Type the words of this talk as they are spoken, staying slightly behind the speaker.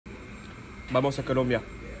Vamos a Colombia.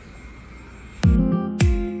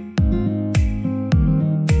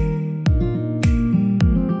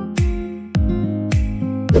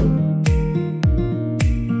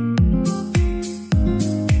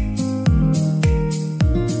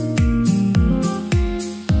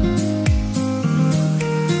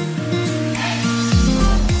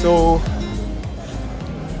 So,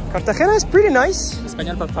 Cartagena is pretty nice.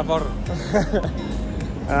 Español, por favor.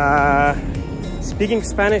 Speaking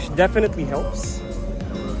Spanish definitely helps.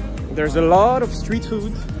 There's a lot of street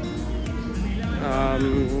food.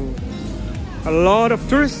 A lot of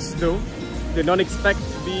tourists though. Did not expect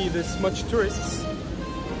to be this much tourists.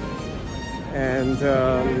 And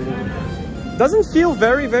doesn't feel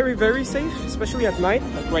very safe, especially at night.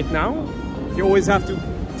 Like right now, you always have to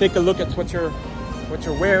take a look at what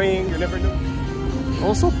you're wearing. You never know.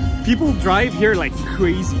 Also, people drive here like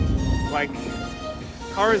crazy. Like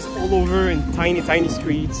cars all over in tiny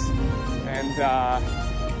streets, and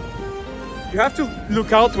you have to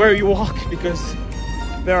look out where you walk because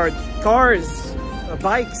there are cars,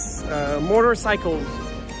 bikes, motorcycles,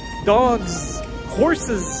 dogs,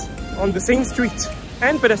 horses on the same street,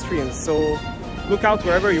 and pedestrians, so look out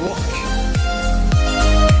wherever you walk.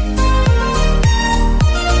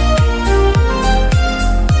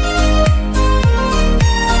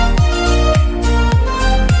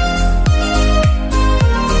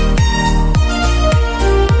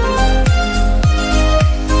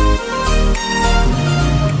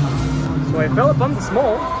 I fell upon this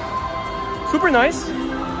mall. Super nice,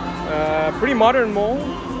 pretty modern mall.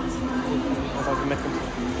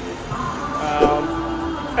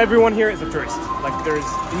 Everyone here is a tourist. Like there's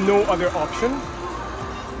no other option.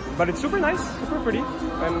 But it's super nice, super pretty,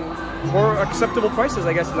 and more acceptable prices,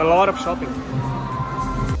 I guess, and a lot of shopping.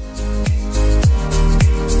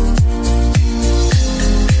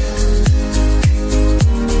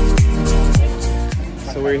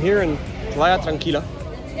 So we're here in Playa Tranquila.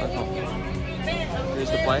 Here's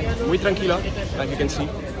the playa. Muy tranquila, like you can see.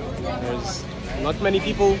 There's not many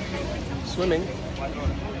people swimming,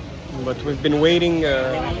 but we've been waiting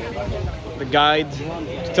the guide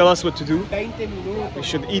to tell us what to do. We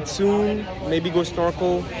should eat soon, maybe go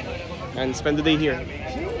snorkel, and spend the day here.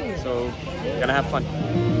 So, gotta have fun.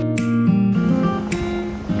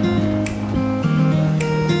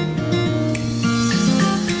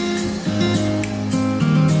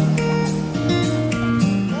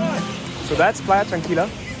 So that's Playa Tranquila.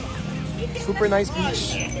 Super nice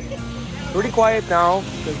beach. Pretty quiet now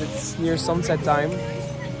because it's near sunset time.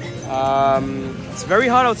 It's very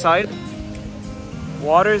hot outside.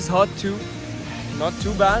 Water is hot too. Not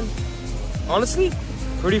too bad. Honestly,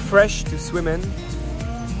 pretty fresh to swim in.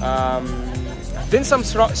 Did some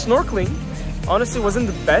snorkeling. Honestly, wasn't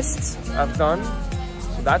the best I've done.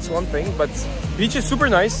 So that's one thing. But beach is super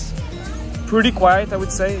nice. Pretty quiet, I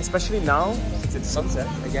would say, especially now since it's sunset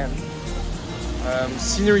again.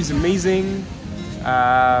 Scenery is amazing.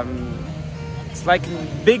 It's like a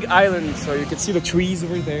big island, so you can see the trees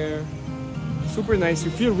over there. Super nice. You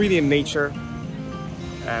feel really in nature.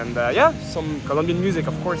 And yeah, some Colombian music,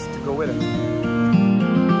 of course, to go with it.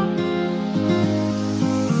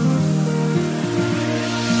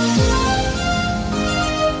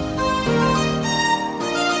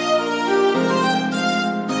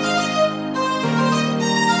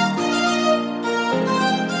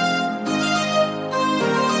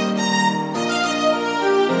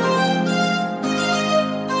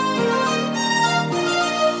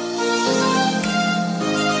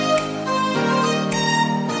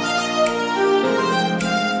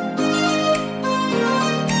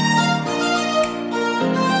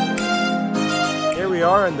 We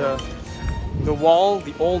are on the wall,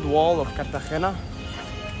 the old wall of Cartagena.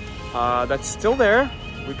 That's still there.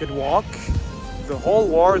 We could walk the whole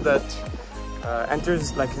wall that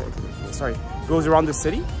enters, like, goes around the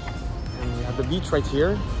city. And we have the beach right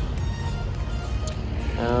here.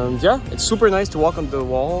 And yeah, it's super nice to walk on the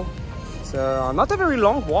wall. It's not a very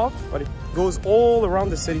long walk, but it goes all around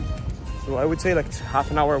the city. So I would say like half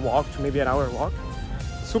an hour walk to maybe an hour walk.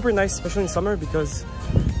 Super nice, especially in summer because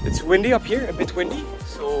it's windy up here, a bit windy,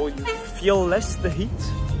 so you feel less the heat.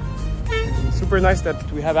 And super nice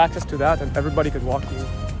that we have access to that and everybody could walk here.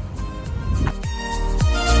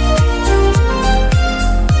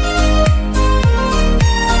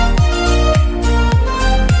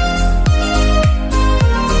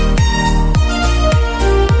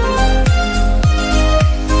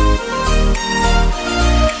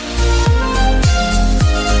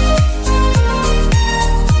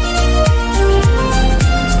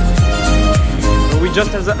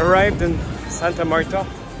 Just as arrived in Santa Marta.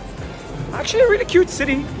 Actually a really cute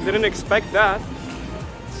city, didn't expect that.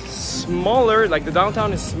 smaller, like the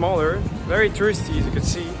downtown is smaller, very touristy as you can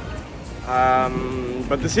see.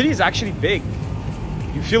 But the city is actually big.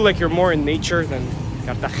 You feel like you're more in nature than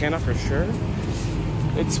Cartagena for sure.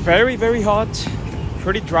 It's very, very hot,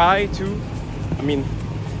 pretty dry too. I mean,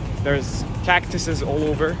 there's cactuses all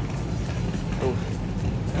over. Oh.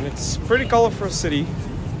 And it's pretty colorful city.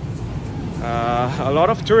 A lot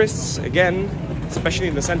of tourists again, especially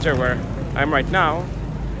in the center where I'm right now.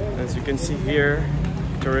 As you can see here,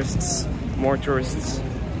 tourists, more tourists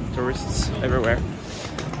everywhere.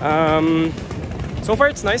 So far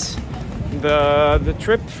it's nice. The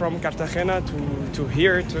trip from Cartagena to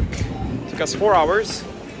here took us 4 hours.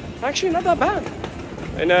 Actually not that bad.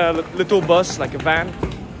 In a little bus, like a van.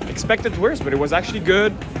 Expected worse, but it was actually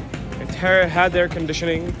good. It had air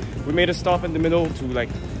conditioning. We made a stop in the middle to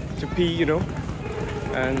pee, you know.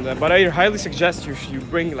 And but I highly suggest you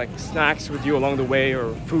bring like snacks with you along the way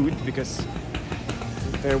or food, because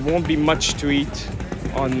there won't be much to eat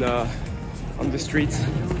on the streets.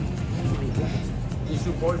 Is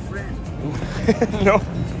your boyfriend? No.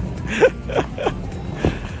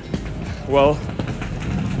 Well,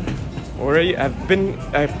 already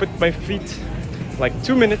I put my feet like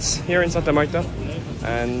 2 minutes here in Santa Marta,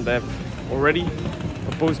 and I've already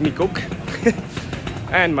proposed me Coke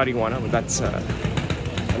and marijuana, but that's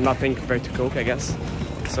nothing compared to Coke, I guess.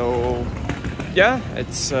 So yeah,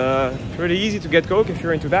 it's pretty easy to get Coke if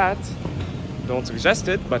you're into that. Don't suggest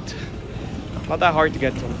it, but not that hard to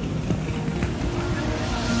get to.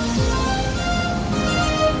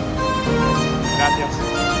 Gracias.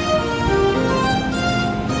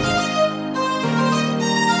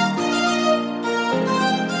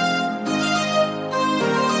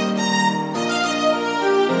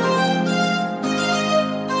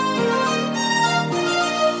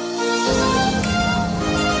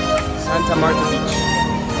 Santa Marta Beach.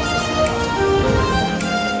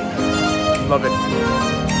 Love it.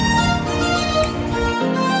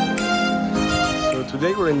 So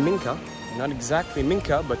today we're in Minca. Not exactly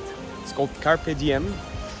Minca, but it's called Carpe Diem.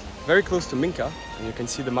 Very close to Minca, and you can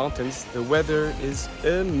see the mountains. The weather is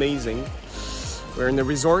amazing. We're in a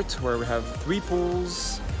resort where we have 3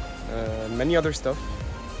 pools, many other stuff.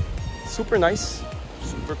 Super nice,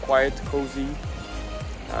 super quiet, cozy.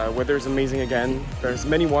 Weather is amazing again. There's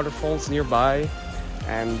many waterfalls nearby,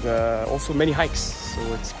 and also many hikes, so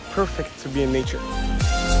it's perfect to be in nature.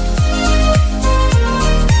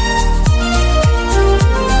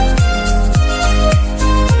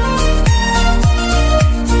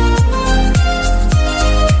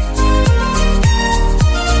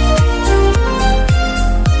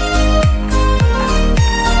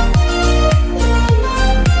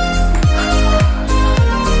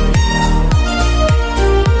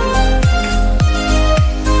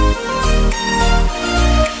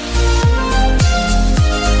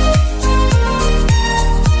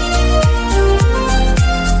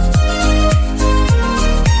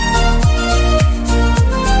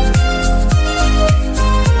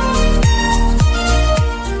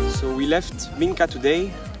 Left Minca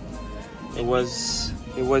today. It was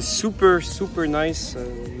super nice,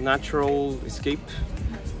 natural escape.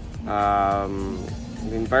 The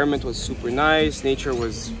environment was super nice. Nature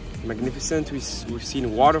was magnificent. We've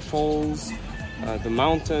seen waterfalls, the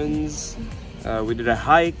mountains. We did a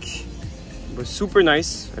hike. It was super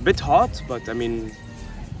nice. A bit hot, but I mean,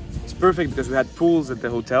 it's perfect because we had pools at the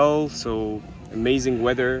hotel. So amazing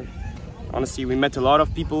weather. Honestly, we met a lot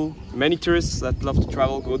of people, many tourists that love to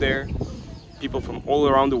travel, go there. People from all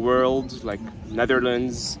around the world, like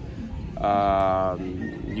Netherlands,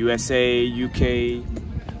 USA, UK,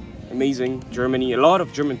 amazing, Germany, a lot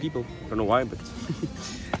of German people, I don't know why, but...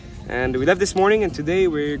 And we left this morning, and today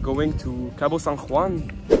we're going to Cabo San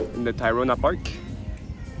Juan in the Tayrona Park.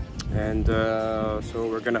 And so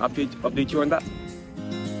we're gonna update you on that.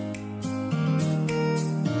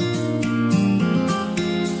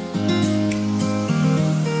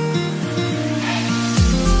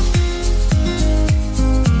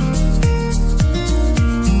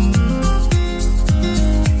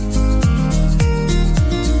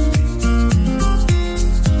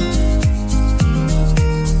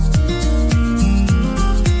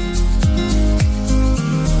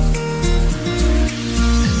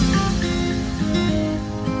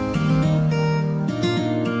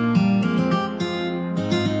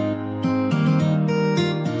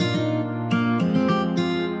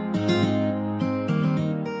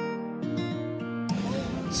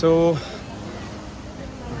 So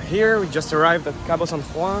we're here, we just arrived at Cabo San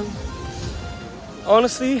Juan.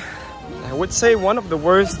 Honestly, I would say one of the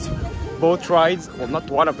worst boat rides, well, not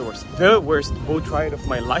one of the worst, the worst boat ride of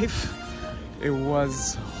my life. It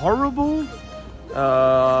was horrible,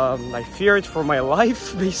 I feared for my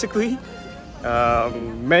life, basically.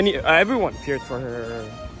 Everyone feared for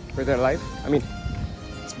their life. I mean,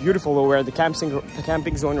 it's beautiful. We're at the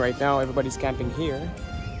camping zone right now. Everybody's camping here.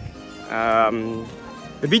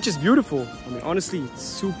 The beach is beautiful. I mean, honestly, it's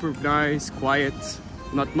super nice, quiet,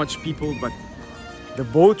 not much people. But the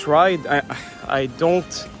boat ride, I don't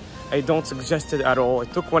suggest it at all.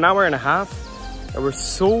 It took 1 hour and a half. There were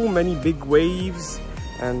so many big waves,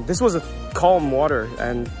 and this was a calm water,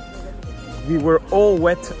 and we were all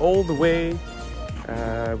wet all the way.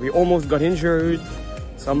 We almost got injured.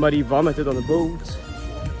 Somebody vomited on the boat.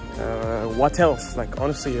 What else? Like,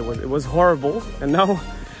 honestly, it was horrible. And now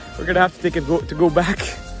we're gonna have to go back.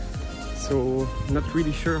 So I'm not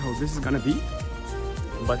really sure how this is gonna be,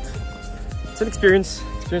 but it's an experience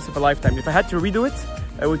of a lifetime. If I had to redo it,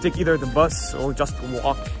 I would take either the bus or just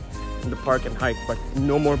walk in the park and hike, but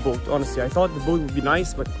no more boat. Honestly, I thought the boat would be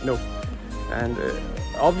nice, but no. And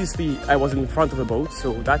obviously I was in front of the boat,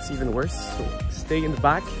 so that's even worse. So stay in the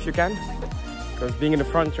back if you can, because being in the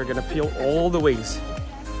front, you're gonna feel all the waves.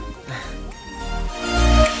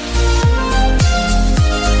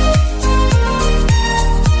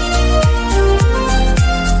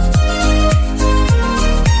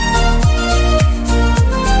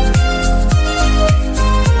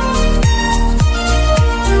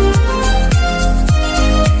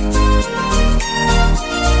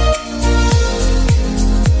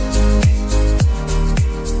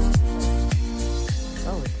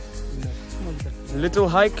 Little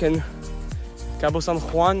hike in Cabo San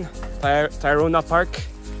Juan, Tayrona Park,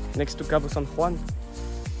 next to Cabo San Juan.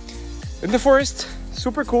 In the forest,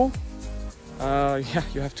 super cool. Yeah,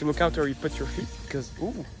 you have to look out where you put your feet, because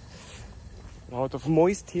ooh, a lot of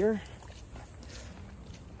moist here.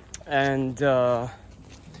 And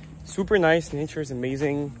super nice, nature is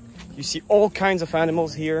amazing. You see all kinds of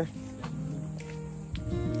animals here.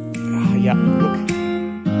 Yeah, look.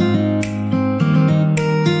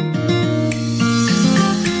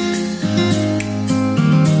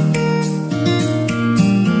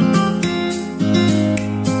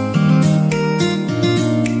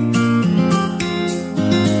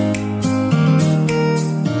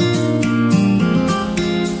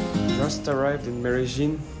 Arrived in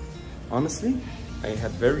Medellin. Honestly, I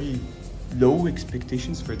had very low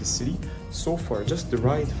expectations for the city so far. Just the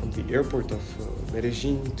ride from the airport of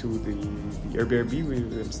Medellin to the Airbnb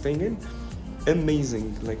I'm staying in,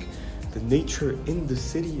 amazing. Like the nature in the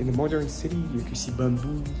city, in the modern city, you can see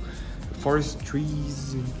bamboo, forest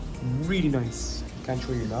trees, really nice. Can't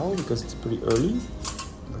show you now because it's pretty early,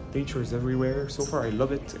 but nature is everywhere. So far I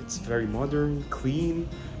love it. It's very modern, clean.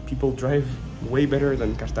 People drive way better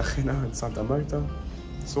than Cartagena and Santa Marta.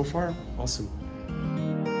 So far, awesome.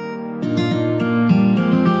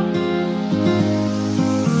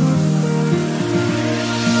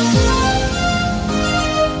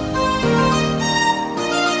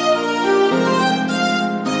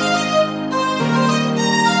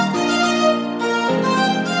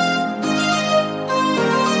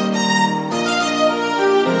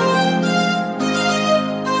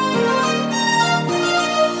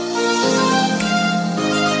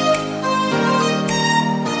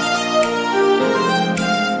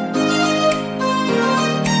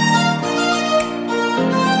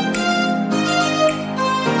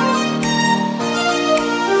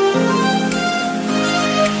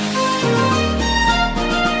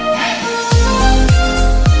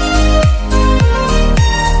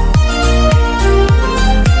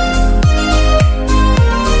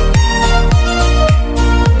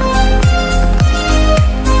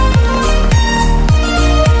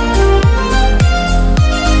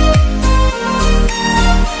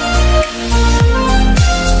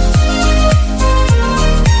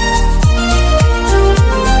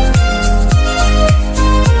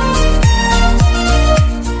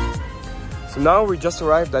 Now we just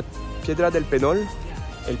arrived at Piedra del Peñol,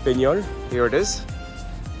 El Peñol, here it is,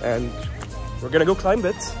 and we're gonna go climb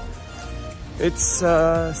it. It's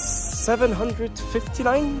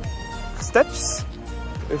 759 steps,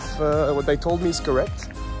 if what they told me is correct.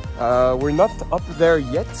 We're not up there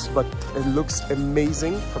yet, but it looks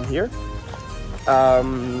amazing from here.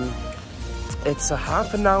 It's a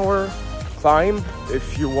half an hour climb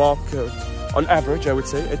if you walk on average, I would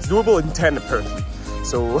say. It's doable in 10 apparently,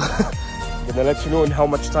 so I'm gonna let you know in how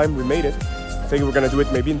much time we made it. I think we're gonna do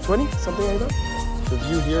it maybe in 20, something like that. The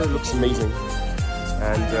view here looks amazing,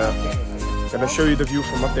 and I'm gonna show you the view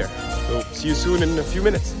from up there. So see you soon in a few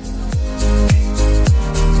minutes.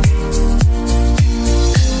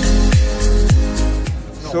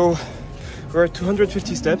 So we're at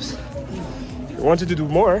 250 steps. We wanted to do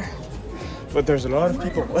more, but there's a lot of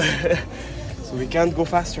people. So we can't go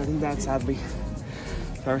faster than that, sadly.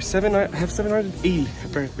 I have 780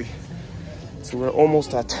 apparently. So we're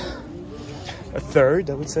almost at a third,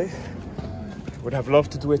 I would say. Would have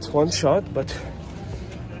loved to do it one shot, but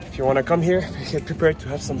if you want to come here, get prepared to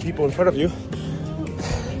have some people in front of you.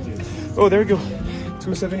 Oh, there we go,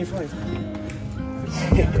 275.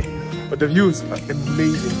 But the views are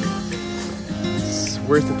amazing. It's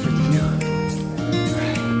worth it for the view.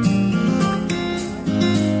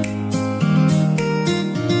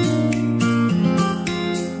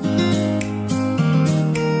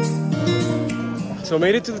 So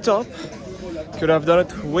made it to the top. Could have done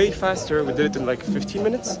it way faster. We did it in like 15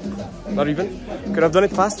 minutes, not even. Could have done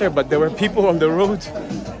it faster, but there were people on the road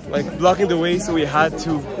like blocking the way, so we had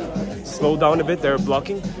to slow down a bit. They were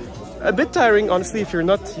blocking. A bit tiring, honestly. If you're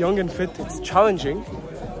not young and fit, it's challenging.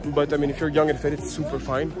 But I mean, if you're young and fit, it's super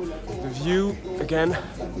fine. The view, again,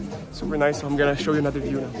 super nice. So I'm gonna show you another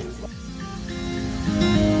view now.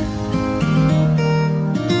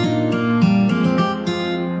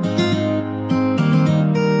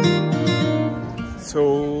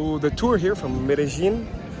 So the tour here from Medellin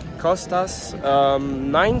cost us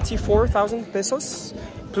 94,000 pesos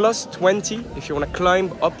plus 20 if you want to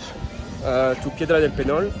climb up to Piedra del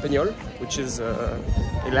Peñol, which is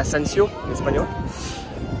El Ascenso in Espanol,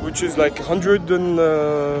 which is like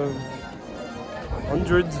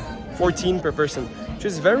 114 per person, which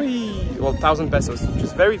is very, well, 1,000 pesos, which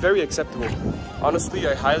is very, very acceptable. Honestly,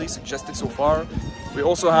 I highly suggest it so far. We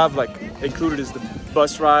also have, like, included is the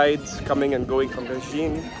bus ride coming and going from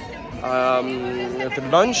Medellin. At the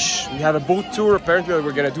lunch, we have a boat tour apparently that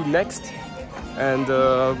we're gonna do next. And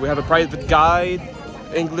we have a private guide,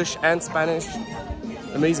 English and Spanish.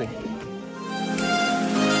 Amazing.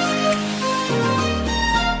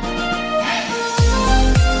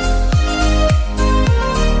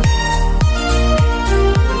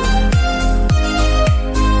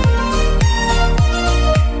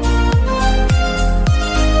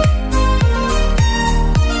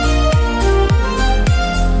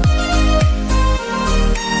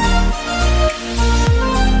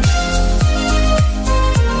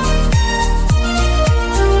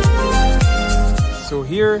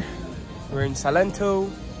 Here we're in Salento,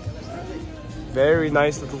 very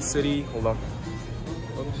nice little city. Hold on,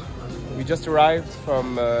 we just arrived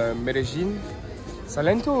from Medellin.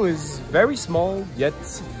 Salento is very small yet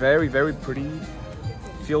very, very pretty.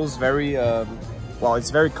 Feels very well,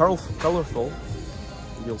 it's very colorful.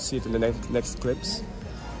 You'll see it in the next clips.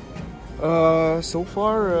 So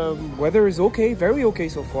far weather is okay, very okay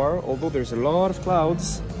so far, although there's a lot of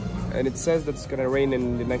clouds and it says that it's gonna rain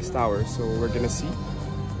in the next hour, so we're gonna see.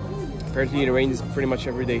 Apparently it rains pretty much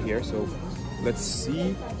every day here, so let's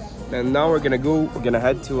see. And now we're gonna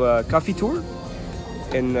head to a coffee tour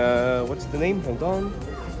in what's the name? Hold on.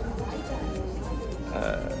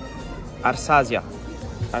 Arzasia.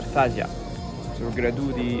 So we're gonna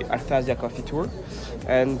do the Arzasia coffee tour,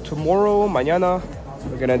 and tomorrow, mañana,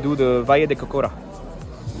 we're gonna do the Valle de Cocora.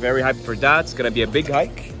 Very hyped for that. It's gonna be a big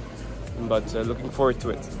hike, but looking forward to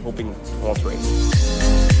it. Hoping it won't rain.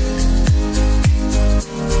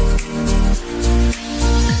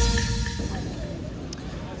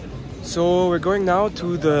 So we're going now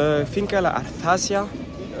to the Finca La Arzasia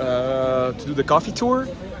to do the coffee tour.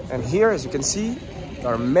 And here, as you can see,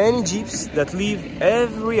 there are many jeeps that leave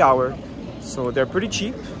every hour. So they're pretty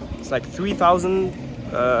cheap. It's like 3,000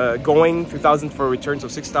 going, 3,000 for return, so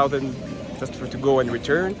 6,000 just to go and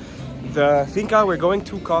return. The Finca we're going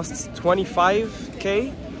to costs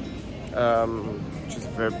 25K, which is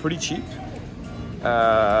pretty cheap.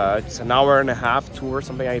 It's an hour and a half tour,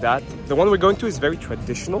 something like that. The one we're going to is very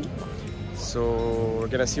traditional. So we're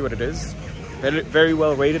gonna see what it is. Very, very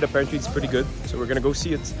well rated. Apparently it's pretty good. So we're gonna go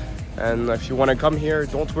see it. And if you want to come here,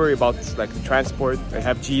 don't worry about like the transport. They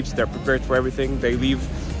have jeeps. They're prepared for everything. They leave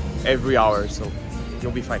every hour, so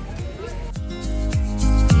you'll be fine.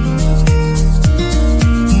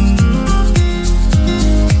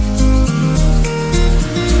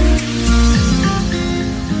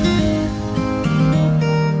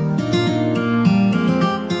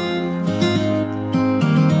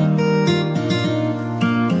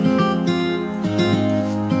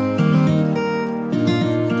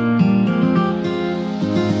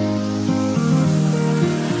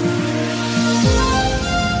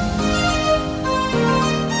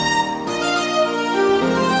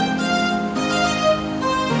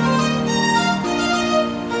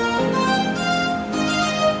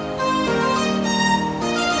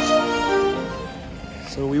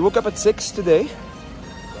 So we woke up at 6 today.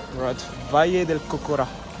 We're at Valle del Cocora.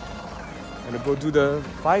 Gonna go do the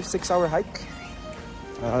 5-6 hour hike.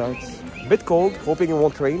 It's a bit cold, hoping it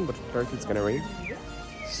won't rain, but apparently it's gonna rain.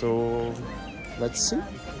 So let's see.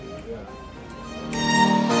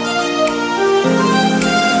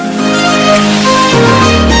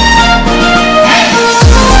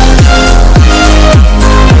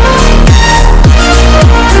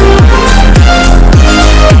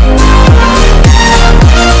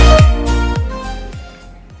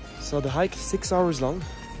 So the hike is 6 hours long.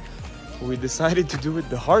 We decided to do it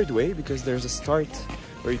the hard way because there's a start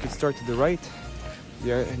where you could start to the right,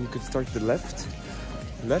 yeah, and you could start to the left.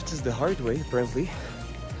 Left is the hard way apparently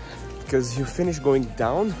because you finish going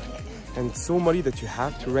down and it's so muddy that you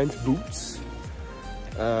have to rent boots.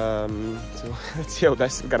 So let's see how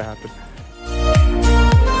that's gonna happen.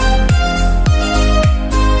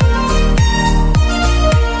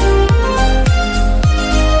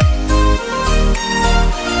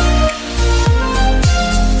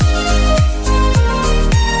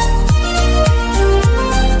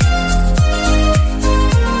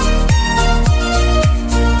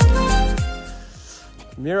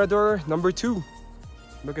 Mirador number 2.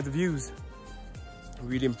 Look at the views.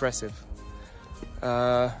 Really impressive. We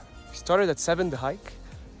started at 7 the hike.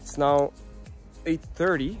 It's now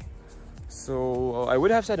 8:30. So I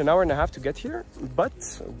would have said an hour and a half to get here,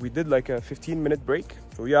 but we did like a 15-minute break.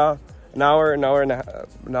 So yeah, an hour and a half,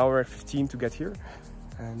 an hour 15 to get here.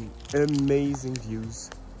 And amazing views.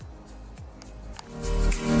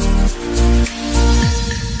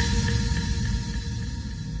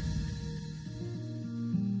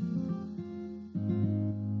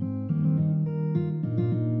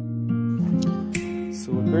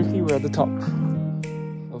 So apparently we're at the top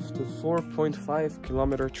of the 4.5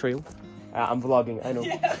 kilometer trail. I'm vlogging, I know.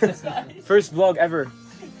 Yeah, that's nice. First vlog ever.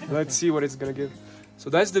 Let's see what it's gonna give. So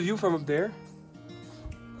that's the view from up there.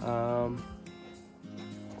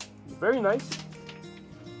 Very nice.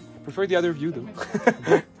 I prefer the other view though.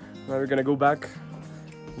 Now we're gonna go back.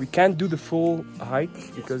 We can't do the full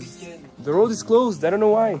hike because the road is closed. I don't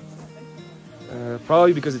know why.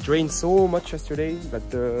 Probably because it rained so much yesterday that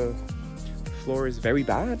the floor is very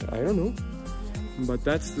bad. I don't know. But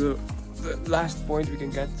that's the last point we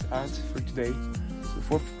can get at for today.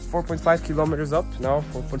 So 4.5 kilometers up, now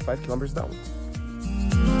 4.5 kilometers down.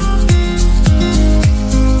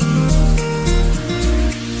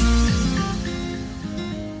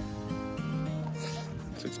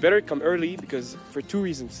 So it's better to come early because for 2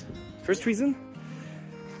 reasons. First reason,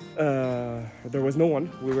 there was no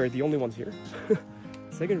one. We were the only ones here.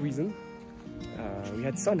 Second reason, we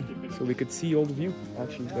had sun, so we could see all the view.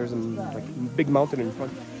 Actually, there's a like big mountain in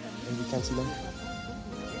front, and we can't see them.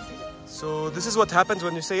 So this is what happens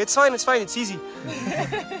when you say it's fine, it's easy.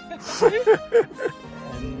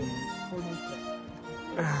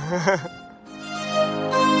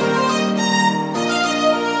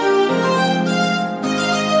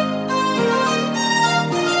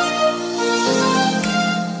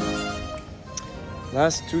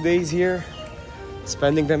 Last 2 days here,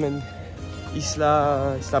 spending them in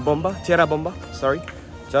Tierra Bomba, sorry,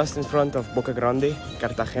 just in front of Boca Grande,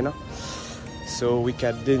 Cartagena. So we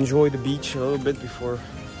can enjoy the beach a little bit before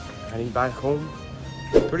heading back home.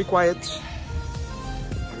 Pretty quiet.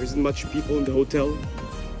 There isn't much people in the hotel,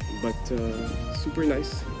 but super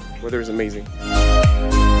nice. Weather is amazing.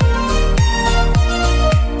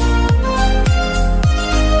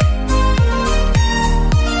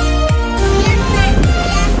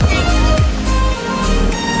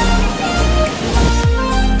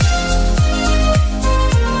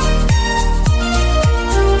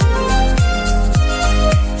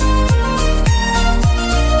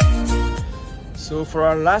 So for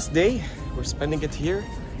our last day, we're spending it here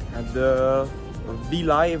at the Be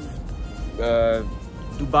Live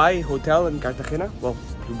Dubai Hotel in Cartagena. Well,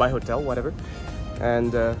 Dubai Hotel, whatever.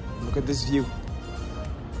 And look at this view.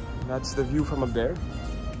 That's the view from up there.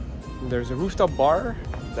 And there's a rooftop bar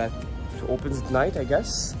that opens at night, I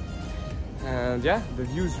guess. And yeah, the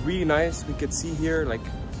view is really nice. We could see here like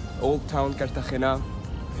Old Town Cartagena,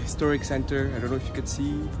 historic center. I don't know if you could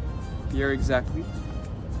see here exactly.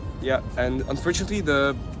 Yeah, and unfortunately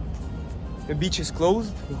the beach is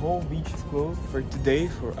closed. The whole beach is closed for today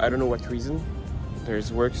for I don't know what reason.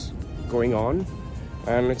 There's works going on,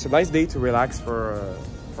 and it's a nice day to relax for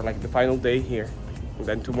like the final day here. And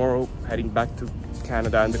then tomorrow heading back to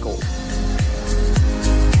Canada and the cold.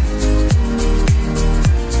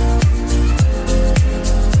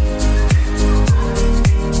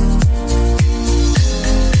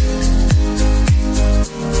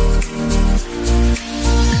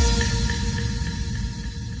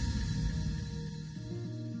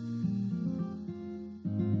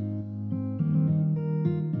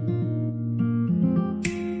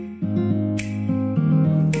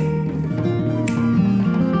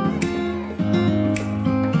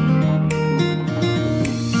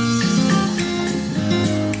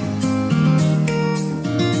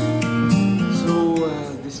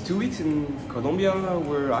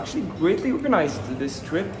 actually greatly organized this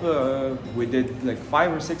trip. We did like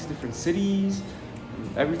 5 or 6 different cities.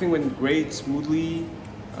 Everything went great, smoothly.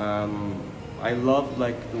 I loved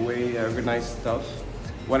like the way I organized stuff.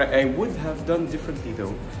 What I would have done differently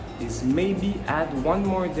though is maybe add 1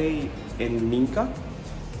 more day in Minca,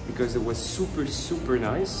 because it was super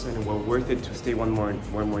nice and well worth it to stay one more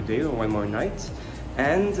day or 1 more night,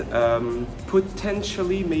 and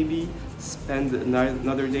potentially maybe spend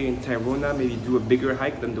another day in Tayrona, maybe do a bigger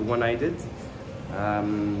hike than the one I did,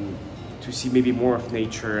 to see maybe more of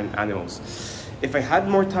nature and animals. If I had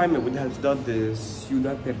more time, I would have done the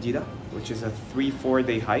Ciudad Perdida, which is a 3-4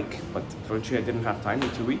 day hike, but fortunately I didn't have time in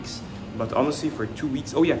 2 weeks. But honestly, for 2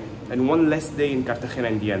 weeks, oh yeah, and 1 less day in Cartagena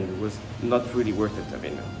in the end. It was not really worth it. I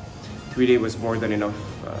mean, 3 days was more than enough.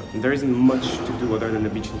 There isn't much to do other than the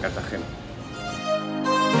beach in Cartagena.